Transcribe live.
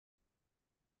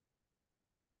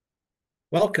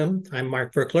Welcome. I'm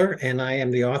Mark Verkler, and I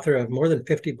am the author of more than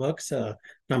 50 books.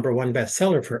 Number one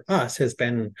bestseller for us has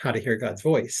been How to Hear God's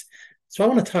Voice. So I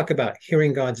want to talk about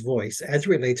hearing God's voice as it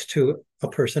relates to a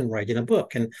person writing a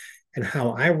book and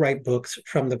how I write books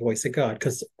from the voice of God,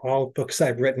 because all books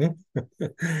I've written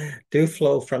do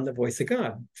flow from the voice of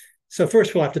God. So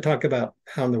first, we'll have to talk about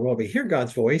how in the world we hear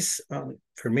God's voice.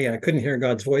 For me, I couldn't hear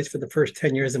God's voice for the first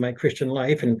 10 years of my Christian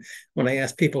life. And when I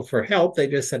asked people for help, they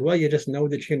just said, well, you just know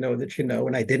that you know that you know.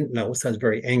 And I didn't know. So I was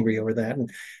very angry over that.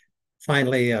 And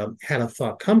finally had a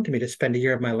thought come to me to spend a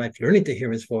year of my life learning to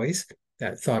hear his voice.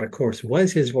 That thought, of course,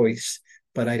 was his voice,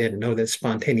 but I didn't know that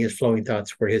spontaneous flowing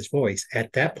thoughts were his voice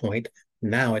at that point.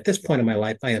 Now, at this point in my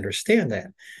life, I understand that.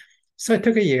 So I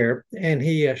took a year and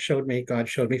God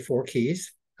showed me four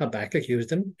keys. Habakkuk used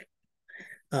them.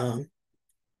 Um,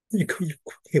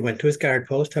 he went to his guard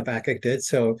post. Habakkuk did.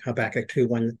 So Habakkuk 2,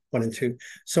 1 and 2.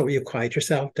 So you quiet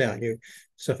yourself down.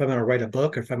 So if I'm going to write a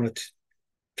book or if I'm going to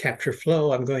capture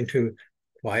flow, I'm going to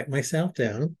quiet myself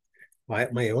down,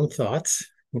 quiet my own thoughts.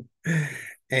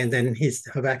 And then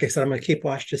Habakkuk said, I'm going to keep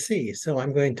watch to see. So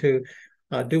I'm going to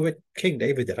do what King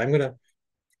David did.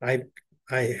 I,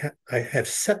 I have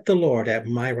set the Lord at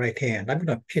my right hand. I'm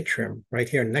going to picture him right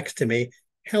here next to me,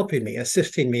 helping me,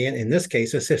 assisting me, and in this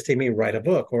case, assisting me write a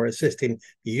book or assisting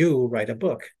you write a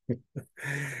book.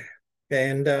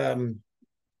 And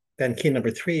then key number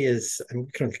three is I'm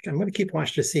going to keep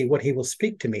watch to see what he will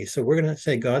speak to me. So we're going to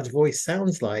say God's voice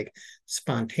sounds like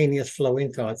spontaneous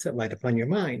flowing thoughts that light upon your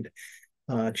mind.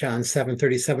 John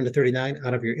 7:37 to 39,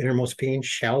 out of your innermost being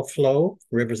shall flow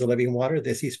rivers of living water.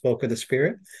 This he spoke of the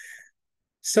Spirit.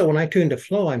 So when I tune to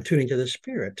flow, I'm tuning to the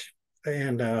Spirit.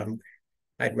 And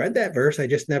I'd read that verse. I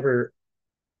just never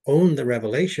owned the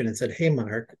revelation and said, hey,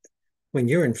 Mark, when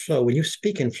you're in flow, when you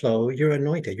speak in flow, you're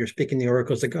anointed. You're speaking the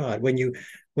oracles of God. When you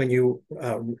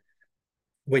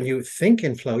think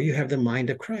in flow, you have the mind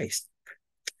of Christ.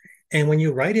 And when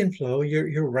you write in flow,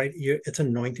 you're right. It's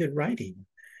anointed writing.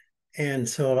 And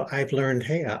so I've learned,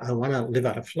 hey, I want to live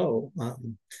out of flow.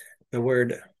 The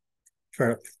word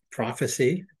for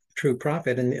prophecy, true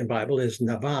prophet in the Bible is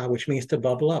nava, which means to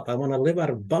bubble up. I want to live out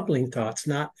of bubbling thoughts,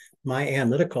 not my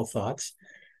analytical thoughts.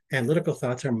 Analytical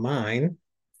thoughts are mine,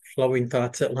 flowing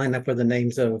thoughts that line up with the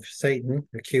names of Satan,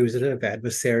 accusative,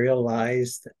 adversarial,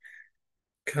 lies,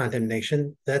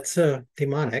 condemnation. That's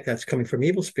demonic. That's coming from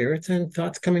evil spirits, and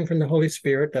thoughts coming from the Holy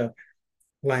Spirit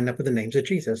line up with the names of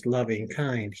Jesus, loving,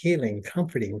 kind, healing,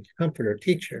 comforting, comforter,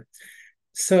 teacher.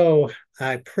 So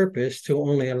I purpose to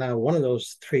only allow one of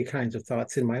those three kinds of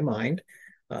thoughts in my mind.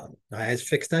 Eyes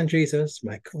fixed on Jesus,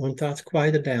 my own thoughts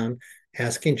quieted down,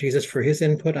 asking Jesus for his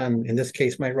input on, in this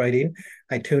case, my writing.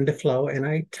 I tune to flow and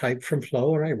I type from flow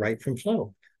or I write from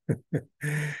flow.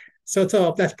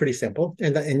 So that's pretty simple.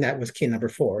 And that was key number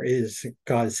four is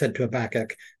God said to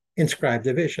Habakkuk, inscribe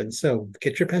the vision. So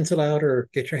get your pencil out or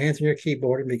get your hands on your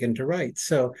keyboard and begin to write.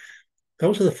 So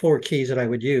those are the four keys that I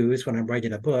would use when I'm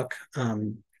writing a book.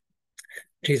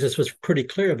 Jesus was pretty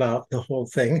clear about the whole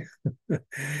thing.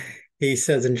 He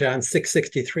says in John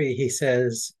 6:63, he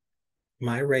says,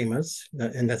 my rhemas,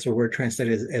 and that's a word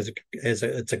translated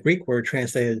it's a Greek word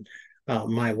translated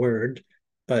my word,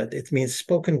 but it means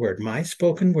spoken word. My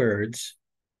spoken words,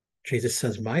 Jesus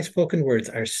says, my spoken words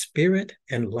are spirit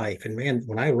and life. And man,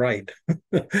 when I write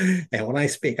and when I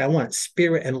speak, I want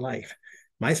spirit and life.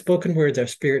 My spoken words are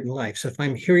spirit and life. So if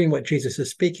I'm hearing what Jesus is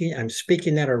speaking, I'm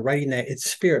speaking that or writing that, it's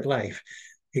spirit life.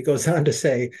 He goes on to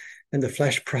say, and the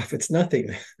flesh profits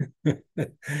nothing.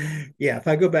 Yeah, if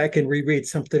I go back and reread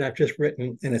something I've just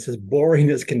written and it's as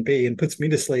boring as can be and puts me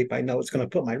to sleep, I know it's going to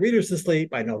put my readers to sleep.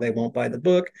 I know they won't buy the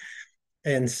book.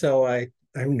 And so I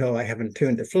know I haven't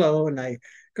tuned to flow and I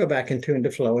go back and tune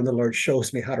to flow and the Lord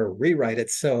shows me how to rewrite it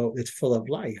so it's full of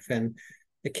life. And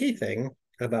the key thing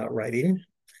about writing,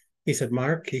 he said,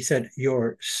 Mark, he said,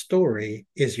 your story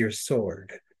is your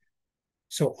sword.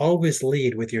 So always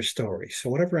lead with your story. So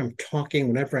whenever I'm talking,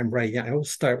 whenever I'm writing, I will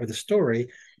start with a story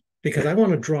because I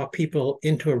want to draw people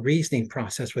into a reasoning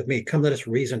process with me. Come, let us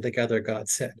reason together, God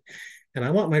said. And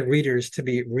I want my readers to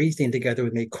be reasoning together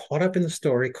with me, caught up in the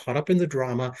story, caught up in the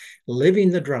drama, living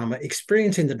the drama,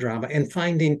 experiencing the drama, and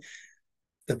finding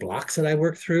the blocks that I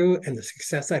worked through and the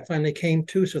success I finally came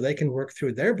to so they can work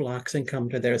through their blocks and come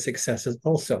to their successes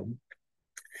also.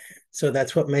 So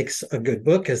that's what makes a good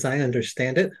book, as I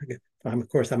understand it. Of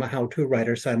course, I'm a how-to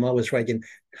writer, so I'm always writing,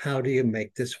 how do you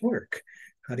make this work?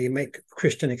 How do you make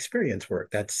Christian experience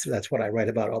work? That's what I write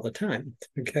about all the time,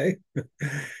 okay?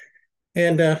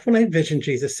 And when I envision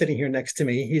Jesus sitting here next to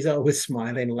me, he's always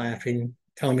smiling, laughing,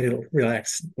 telling me to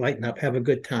relax, lighten up, have a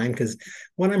good time. Because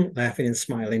when I'm laughing and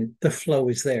smiling, the flow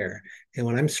is there. And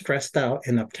when I'm stressed out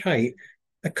and uptight,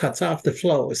 it cuts off the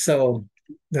flow. So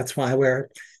that's why I wear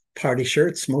party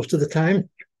shirts most of the time,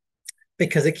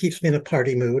 because it keeps me in a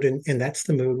party mood. And that's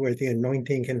the mood where the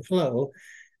anointing can flow.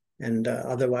 And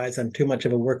otherwise, I'm too much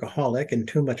of a workaholic and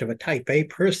too much of a type A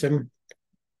person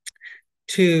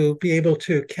to be able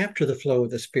to capture the flow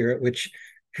of the Spirit, which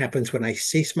happens when I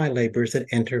cease my labors and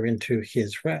enter into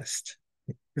his rest.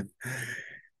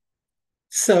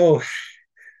 So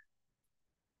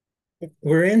I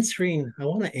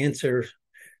want to answer.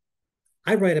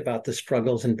 I write about the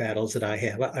struggles and battles that I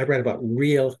have. I write about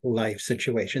real life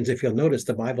situations. If you'll notice,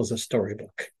 the Bible's a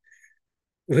storybook,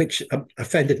 which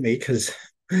offended me because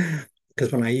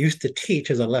when I used to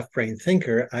teach as a left brain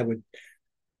thinker, I would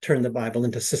turn the Bible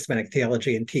into systematic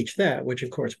theology and teach that, which of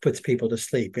course puts people to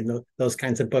sleep. And those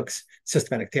kinds of books,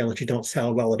 systematic theology, don't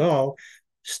sell well at all.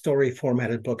 Story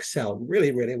formatted books sell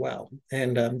really, really well.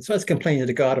 And so I was complaining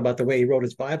to God about the way he wrote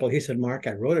his Bible. He said, Mark,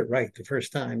 I wrote it right the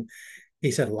first time. He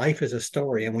said, life is a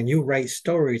story. And when you write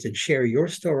stories and share your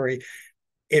story,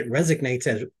 it resonates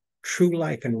as true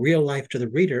life and real life to the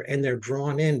reader. And they're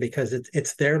drawn in because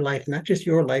it's their life, not just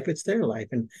your life, it's their life.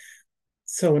 And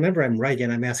so whenever I'm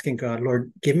writing, I'm asking God,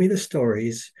 Lord, give me the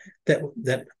stories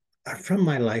that are from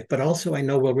my life, but also I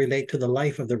know will relate to the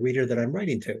life of the reader that I'm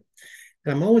writing to.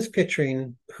 And I'm always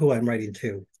picturing who I'm writing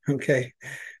to. Okay.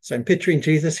 So I'm picturing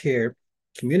Jesus here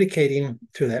communicating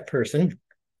to that person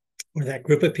or that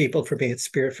group of people, for me, it's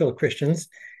spirit-filled Christians,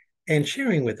 and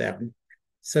sharing with them.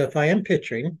 So if I am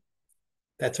picturing,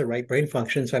 that's a right brain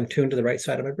function. So I'm tuned to the right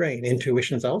side of my brain.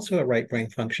 Intuition is also a right brain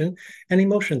function, and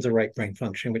emotion's a right brain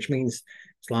function, which means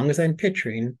as long as I'm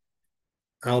picturing,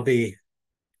 I'll be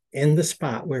in the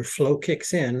spot where flow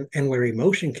kicks in and where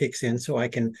emotion kicks in so I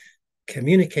can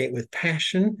communicate with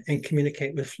passion and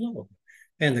communicate with flow.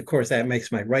 And of course, that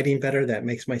makes my writing better. That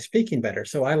makes my speaking better.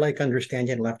 So I like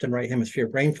understanding left and right hemisphere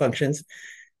brain functions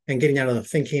and getting out of the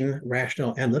thinking,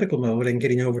 rational, analytical mode and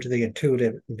getting over to the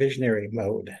intuitive, visionary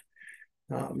mode.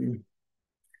 Um,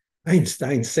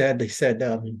 Einstein said, he said,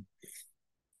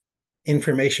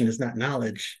 information is not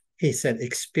knowledge. He said,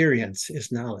 experience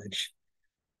is knowledge.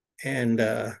 And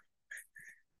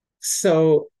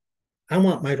so I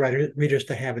want my readers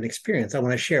to have an experience. I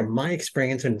want to share my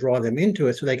experience and draw them into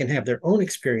it so they can have their own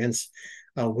experience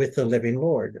with the living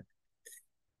Lord.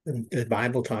 The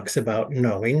Bible talks about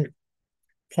knowing.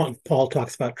 Paul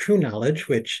talks about true knowledge,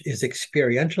 which is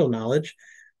experiential knowledge.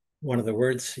 One of the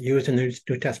words used in the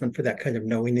New Testament for that kind of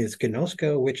knowing is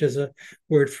gnosko, which is a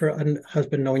word for a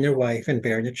husband knowing your wife and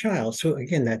bearing a child. So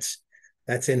again,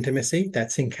 that's intimacy,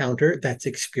 that's encounter, that's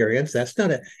experience. That's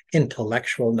not an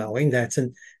intellectual knowing, that's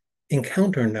an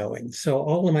encounter knowing. So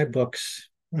all of my books,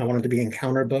 I wanted to be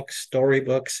encounter books, story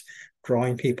books,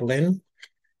 drawing people in,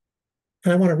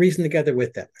 and I want to reason together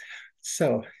with them.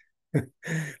 So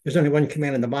there's only one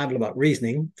command in the Bible about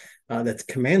reasoning that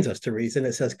commands us to reason.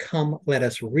 It says, come, let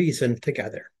us reason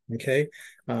together. Okay.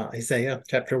 Isaiah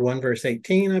chapter 1, verse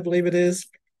 18, I believe it is.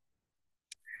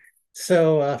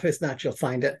 So if it's not, you'll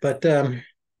find it. But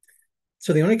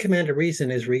so the only command to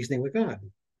reason is reasoning with God.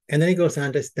 And then he goes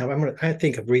on to, now I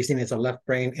think of reasoning as a left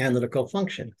brain analytical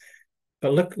function.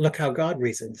 But look how God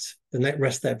reasons. The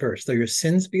rest of that verse. Though your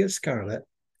sins be as scarlet,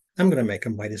 I'm going to make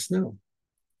them white as snow.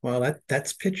 Well,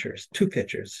 that's pictures, two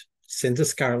pictures. Sins of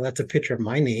scarlet, that's a picture of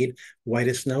my need. White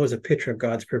as snow is a picture of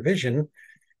God's provision.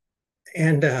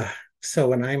 And so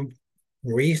when I'm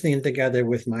reasoning together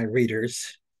with my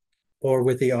readers or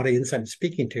with the audience I'm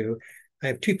speaking to, I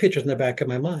have two pictures in the back of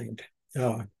my mind.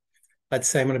 Let's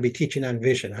say I'm going to be teaching on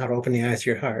vision, how to open the eyes of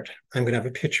your heart. I'm going to have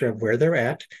a picture of where they're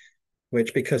at,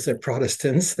 which because they're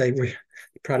Protestants,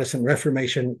 Protestant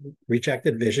Reformation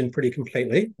rejected vision pretty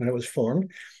completely when it was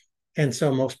formed. And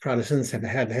so most Protestants have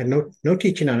had no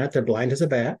teaching on it. They're blind as a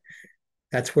bat.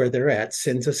 That's where they're at,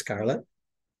 sins of scarlet.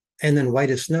 And then white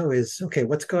as snow is, okay,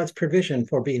 what's God's provision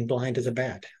for being blind as a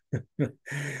bat?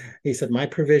 He said, my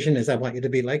provision is I want you to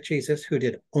be like Jesus, who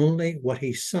did only what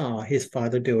he saw his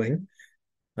Father doing.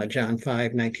 John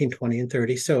 5, 19, 20, and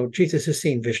 30. So Jesus is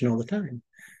seeing vision all the time.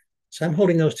 So I'm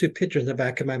holding those two pictures in the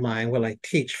back of my mind while I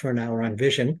teach for an hour on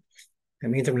vision. That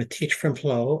means I'm going to teach from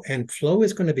flow, and flow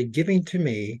is going to be giving to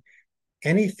me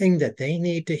anything that they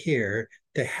need to hear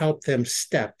to help them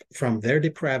step from their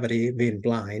depravity, being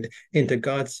blind, into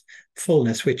God's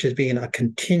fullness, which is being a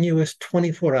continuous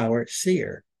 24-hour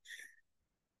seer.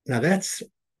 Now, that's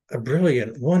a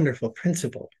brilliant, wonderful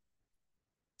principle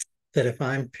that if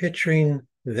I'm picturing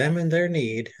them and their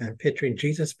need, I'm picturing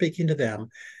Jesus speaking to them,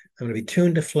 I'm going to be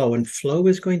tuned to flow, and flow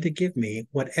is going to give me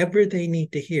whatever they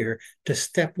need to hear to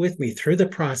step with me through the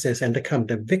process and to come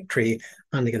to victory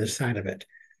on the other side of it.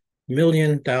 $1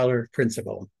 million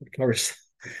principle. Of course,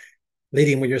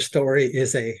 leading with your story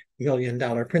is $1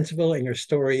 million principle, and your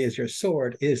story is your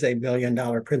sword is $1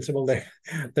 million principle.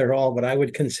 They're all what I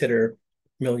would consider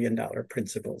 $1 million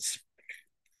principles.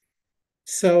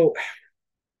 So,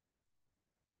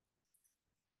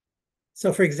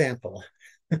 so for example,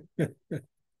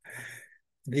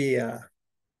 the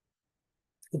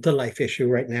the life issue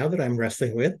right now that I'm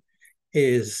wrestling with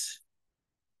is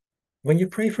when you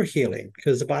pray for healing,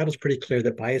 because the Bible's pretty clear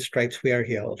that by his stripes we are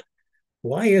healed.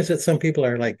 Why is it some people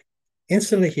are like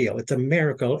instantly healed? It's a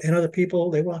miracle, and other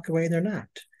people they walk away and they're not.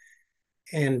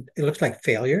 And it looks like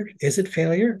failure. Is it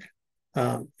failure?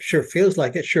 Sure feels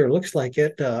like it. Sure looks like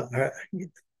it.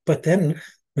 But then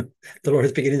the Lord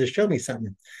is beginning to show me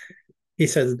something. He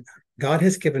says, God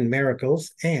has given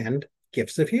miracles and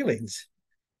gifts of healings.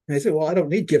 And I said, well, I don't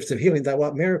need gifts of healings. I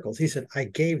want miracles. He said, I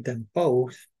gave them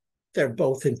both. They're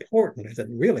both important. I said,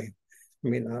 really? I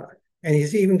mean, and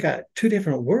he's even got two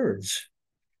different words,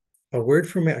 a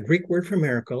Greek word for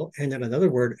miracle, and then another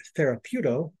word,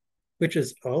 therapeuto, which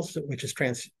is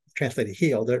translated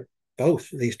heal. They're both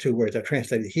these two words are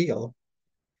translated heal,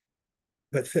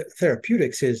 but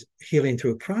therapeutics is healing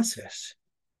through a process,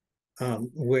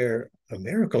 where a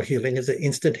miracle healing is an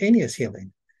instantaneous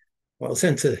healing. Well,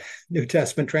 since the New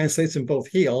Testament translates them both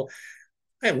heal,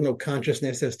 I have no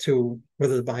consciousness as to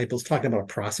whether the Bible's talking about a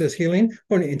process healing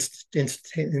or an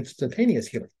instantaneous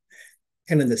healing.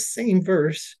 And in the same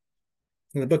verse,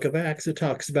 in the book of Acts, it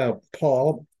talks about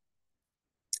Paul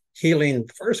healing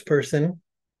the first person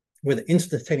with an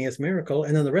instantaneous miracle,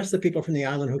 and then the rest of the people from the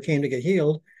island who came to get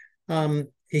healed,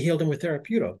 he healed them with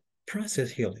therapeuto, process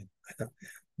healing. I thought,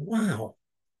 wow.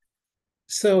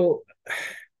 So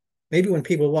maybe when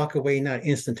people walk away not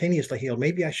instantaneously healed,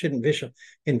 maybe I shouldn't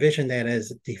envision that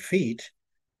as defeat.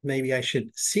 Maybe I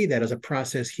should see that as a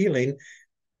process healing.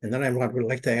 And then I would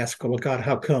like to ask, well, God,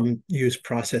 how come you use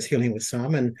process healing with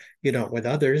some and you don't with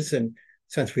others? And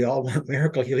since we all want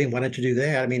miracle healing, why don't you do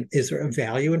that? I mean, is there a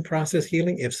value in process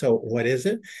healing? If so, what is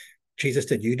it? Jesus,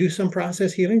 did you do some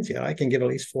process healings? Yeah, I can give at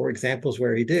least 4 examples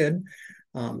where he did.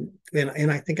 And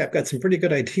I think I've got some pretty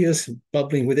good ideas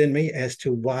bubbling within me as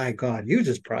to why God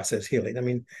uses process healing. I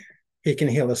mean, he can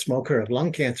heal a smoker of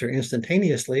lung cancer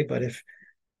instantaneously, but if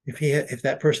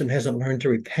that person hasn't learned to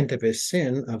repent of his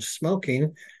sin of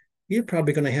smoking, you're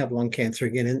probably going to have lung cancer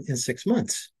again in 6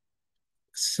 months.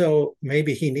 So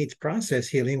maybe he needs process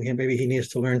healing, and maybe he needs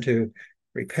to learn to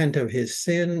repent of his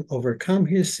sin, overcome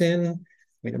his sin. I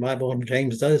mean, the Bible,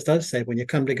 James does say, when you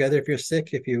come together, if you're sick,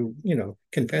 if you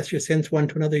confess your sins one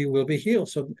to another, you will be healed.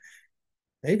 So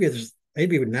maybe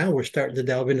now we're starting to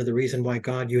delve into the reason why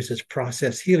God uses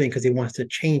process healing, because he wants to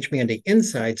change me on the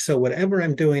inside. So whatever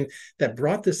I'm doing that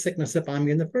brought the sickness upon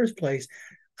me in the first place,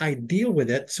 I deal with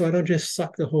it so I don't just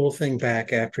suck the whole thing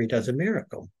back after he does a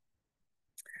miracle.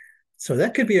 So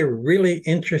that could be a really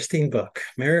interesting book,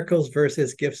 Miracles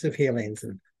versus Gifts of Healings.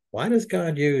 And why does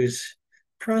God use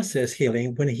process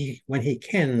healing when he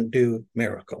can do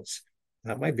miracles?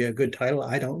 That might be a good title.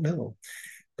 I don't know.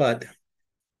 But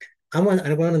I want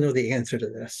to know the answer to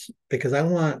this, because I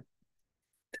want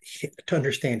to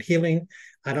understand healing.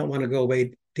 I don't want to go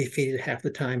away defeated half the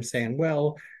time saying,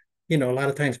 well, a lot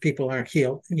of times people aren't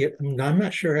healed. I'm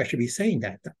not sure I should be saying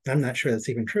that. I'm not sure that's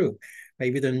even true.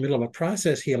 Maybe they're in the middle of a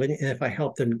process healing, and if I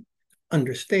help them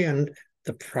understand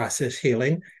the process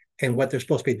healing and what they're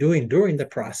supposed to be doing during the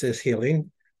process healing,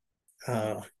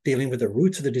 dealing with the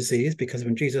roots of the disease, because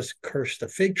when Jesus cursed the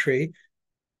fig tree,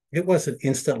 it wasn't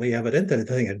instantly evident that the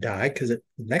thing had died, because the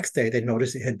next day they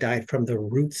noticed it had died from the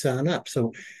roots on up.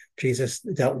 So Jesus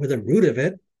dealt with the root of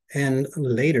it, and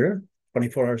later,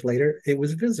 24 hours later, it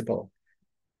was visible.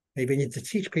 Maybe you need to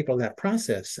teach people that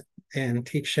process and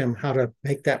teach them how to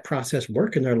make that process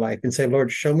work in their life and say,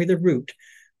 Lord, show me the root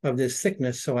of this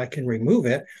sickness so I can remove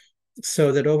it,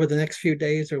 so that over the next few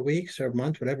days or weeks or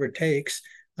months, whatever it takes,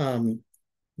 the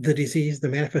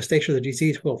manifestation of the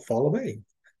disease will fall away.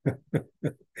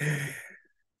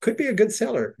 Could be a good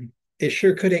seller. It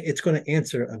sure could. It's going to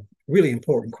answer a really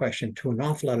important question to an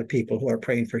awful lot of people who are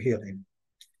praying for healing.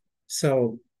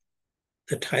 So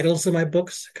the titles of my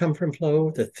books come from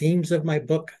flow. The themes of my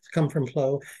book come from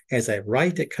flow. As I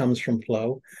write, it comes from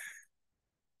flow.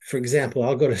 For example,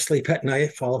 I'll go to sleep at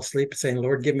night, fall asleep, saying,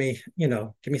 Lord, give me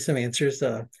some answers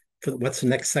for what's the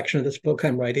next section of this book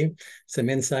I'm writing, some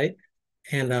insight.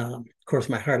 And of course,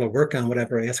 my heart will work on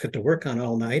whatever I ask it to work on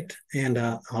all night. And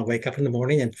I'll wake up in the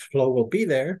morning and flow will be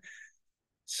there.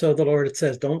 So the Lord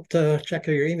says, don't check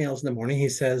your emails in the morning. He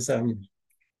says,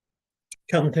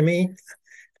 come to me,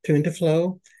 tune to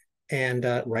flow, and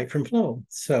write from flow.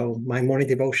 So my morning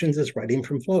devotions is writing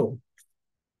from flow.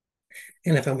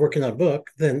 And if I'm working on a book,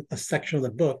 then a section of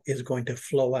the book is going to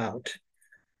flow out.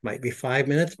 Might be 5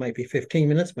 minutes, might be 15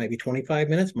 minutes, might be 25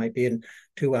 minutes, might be in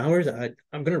 2 hours. I'm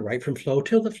going to write from flow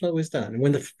till the flow is done. And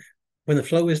when the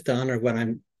flow is done, or when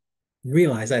I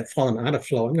realize I've fallen out of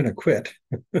flow, I'm going to quit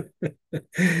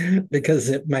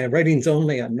because my writing's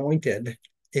only anointed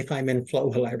if I'm in flow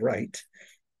while I write.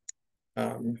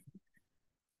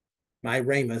 My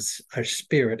rhemas are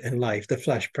spirit and life. The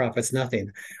flesh profits nothing.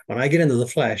 When I get into the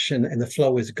flesh and the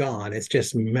flow is gone, it's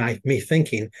just me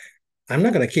thinking, I'm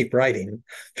not going to keep writing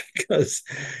because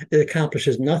it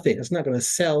accomplishes nothing. It's not going to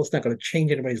sell. It's not going to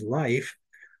change anybody's life.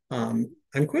 I'm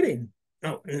quitting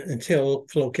until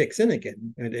flow kicks in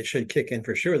again. And it should kick in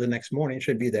for sure. The next morning it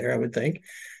should be there, I would think.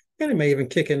 And it may even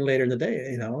kick in later in the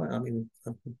day. I mean,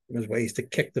 there's ways to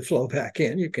kick the flow back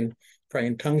in. You can pray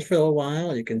in tongues for a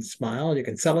while. You can smile. You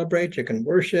can celebrate. You can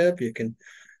worship. You can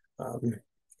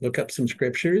look up some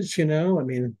scriptures. I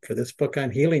mean, for this book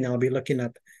on healing, I'll be looking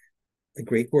up the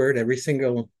Greek word, every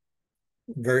single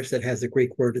verse that has the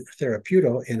Greek word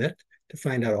therapeuto in it, to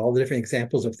find out all the different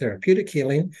examples of therapeutic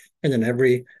healing, and then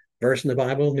every verse in the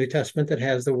Bible, New Testament, that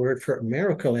has the word for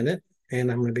miracle in it. And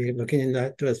I'm going to be looking in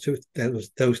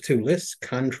those two lists,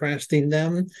 contrasting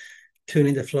them,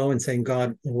 tuning the flow and saying,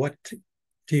 God, what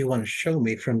do you want to show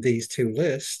me from these two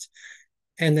lists?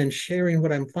 And then sharing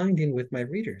what I'm finding with my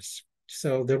readers.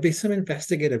 So there'll be some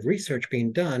investigative research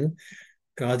being done.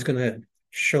 God's going to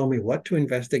show me what to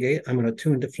investigate. I'm going to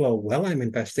tune to flow while I'm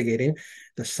investigating.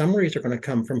 The summaries are going to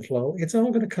come from flow. It's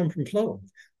all going to come from flow.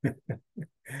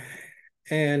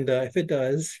 And if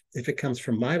it comes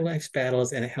from my life's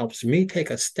battles and it helps me take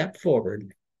a step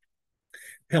forward,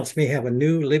 helps me have a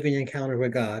new living encounter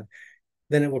with God,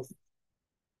 then it will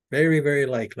very, very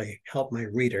likely help my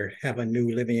reader have a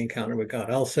new living encounter with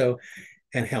God also,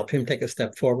 and help him take a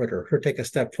step forward or her take a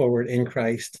step forward in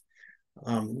Christ.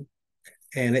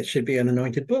 And it should be an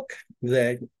anointed book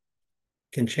that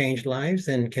can change lives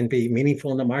and can be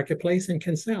meaningful in the marketplace and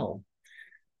can sell.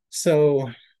 So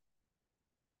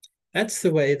that's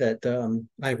the way that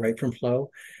I write from flow.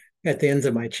 At the ends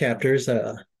of my chapters,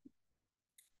 I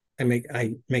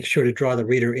make sure to draw the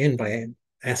reader in by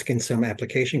asking some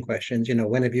application questions.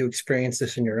 When have you experienced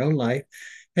this in your own life?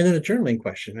 And then a journaling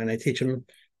question. And I teach them.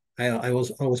 I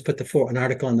always put an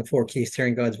article on the 4 keys to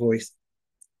hearing God's voice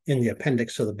in the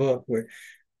appendix of the book,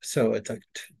 so it's a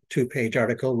 2-page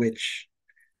article, which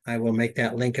I will make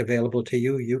that link available to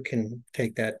you. You can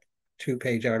take that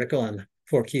 2-page article on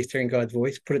 4 keys to hearing God's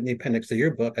voice, put it in the appendix of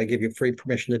your book. I give you free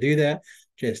permission to do that.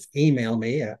 Just email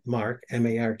me at Mark,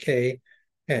 M-A-R-K,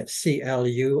 at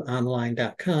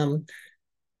cluonline.com,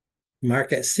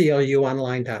 Mark at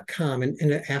cluonline.com,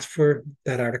 and ask for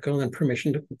that article and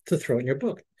permission to throw it in your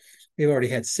book. We've already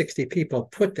had 60 people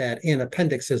put that in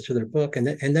appendixes to their book. And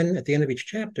then at the end of each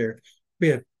chapter, we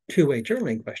have 2-way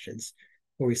journaling questions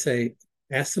where we say,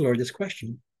 ask the Lord this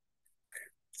question.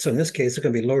 So in this case, it's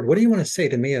going to be, Lord, what do you want to say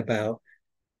to me about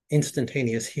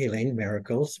instantaneous healing,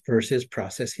 miracles, versus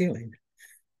process healing?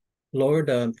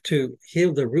 Lord, to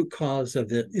heal the root cause of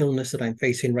the illness that I'm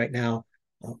facing right now,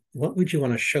 what would you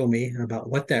want to show me about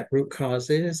what that root cause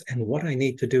is and what I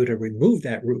need to do to remove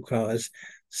that root cause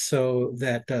so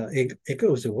that it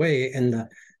goes away and the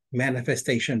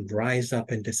manifestation dries up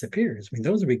and disappears? I mean,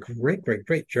 those would be great, great,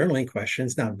 great journaling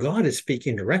questions. Now, God is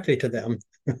speaking directly to them,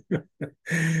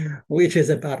 which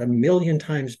is about 1,000,000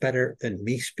 times better than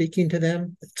me speaking to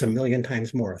them. It's 1,000,000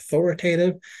 times more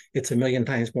authoritative. It's 1,000,000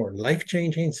 times more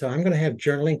life-changing. So I'm going to have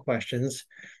journaling questions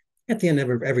at the end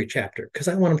of every chapter, because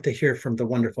I want them to hear from the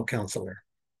wonderful counselor.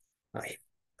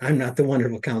 I'm not the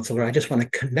wonderful counselor. I just want to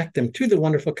connect them to the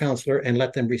wonderful counselor and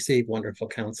let them receive wonderful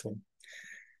counsel.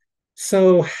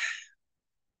 So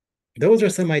those are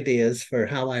some ideas for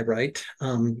how I write.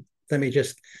 Let me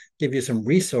just give you some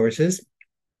resources.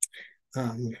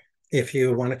 If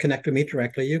you want to connect with me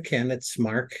directly, you can. It's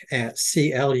Mark at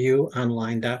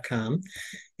cluonline.com.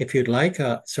 If you'd like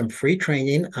some free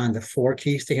training on the 4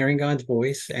 keys to hearing God's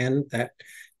voice, and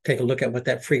take a look at what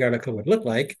that free article would look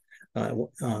like,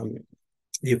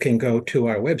 you can go to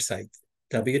our website,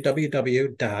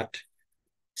 www.cwg,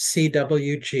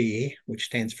 which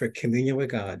stands for Communion with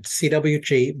God,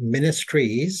 CWG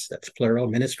Ministries, that's plural,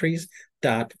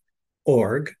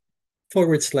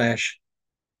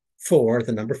 ministries.org/4,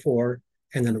 the number 4,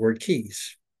 and then the word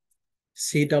keys.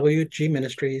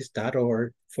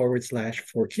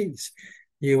 cwgministries.org/4 keys.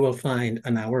 You will find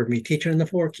an hour of me teaching on the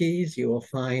 4 keys. You will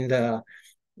find an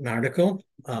article,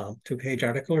 2-page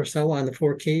article or so on the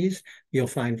 4 keys. You'll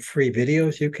find free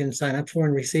videos you can sign up for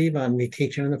and receive on me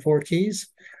teaching on the 4 keys.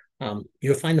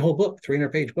 You'll find the whole book,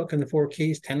 300-page book on the 4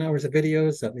 keys, 10 hours of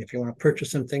videos. If you want to purchase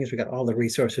some things, we got all the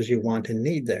resources you want and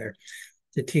need there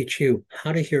to teach you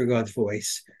how to hear God's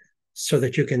voice so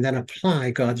that you can then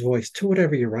apply God's voice to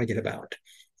whatever you're writing about.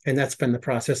 And that's been the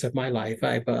process of my life.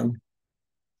 I've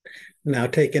now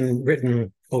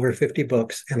written over 50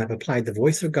 books, and I've applied the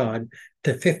voice of God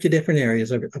to 50 different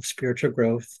areas of spiritual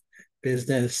growth,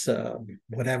 business,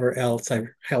 whatever else,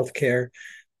 healthcare,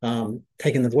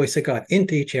 taking the voice of God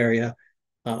into each area.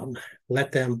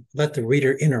 Let the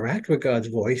reader interact with God's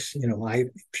voice. I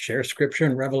share scripture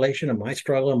and revelation of my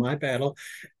struggle and my battle.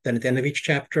 Then at the end of each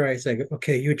chapter, I say,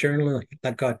 okay, you journal and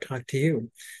let God talk to you.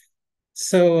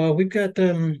 So we've got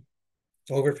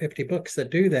over 50 books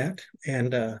that do that.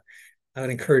 And I would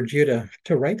encourage you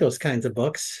to write those kinds of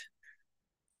books,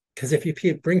 because if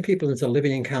you bring people into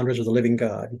living encounters with the living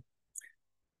God,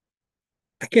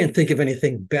 I can't think of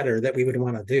anything better that we would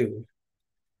want to do.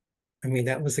 I mean,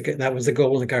 that was the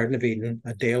goal in the Garden of Eden,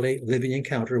 a daily living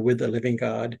encounter with the living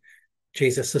God.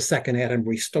 Jesus, the second Adam,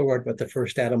 restored what the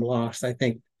first Adam lost. I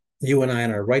think you and I in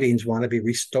our writings want to be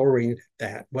restoring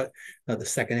that, what the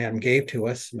second Adam gave to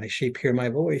us. My sheep hear my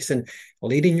voice, and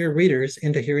leading your readers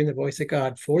into hearing the voice of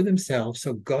God for themselves,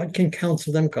 so God can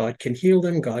counsel them, God can heal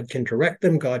them, God can direct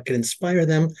them, God can inspire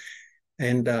them,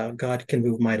 and God can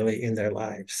move mightily in their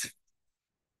lives.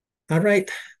 All right,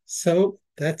 so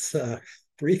that's a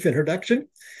brief introduction.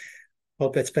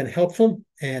 Hope it's been helpful.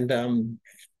 And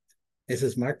this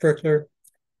is Mark Virkler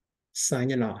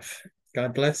signing off.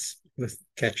 God bless. We'll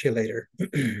catch you later.